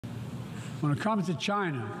When it comes to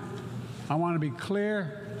China, I want to be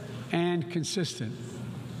clear and consistent.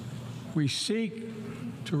 We seek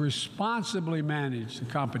to responsibly manage the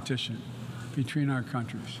competition between our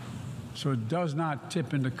countries so it does not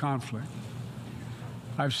tip into conflict.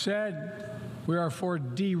 I've said we are for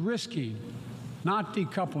de-risking, not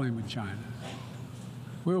decoupling with China.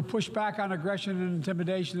 We will push back on aggression and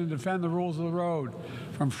intimidation and defend the rules of the road,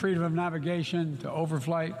 from freedom of navigation to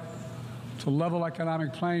overflight to level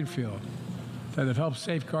economic playing field that have helped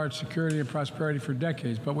safeguard security and prosperity for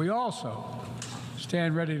decades. But we also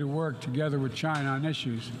stand ready to work together with China on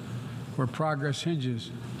issues where progress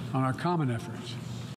hinges on our common efforts.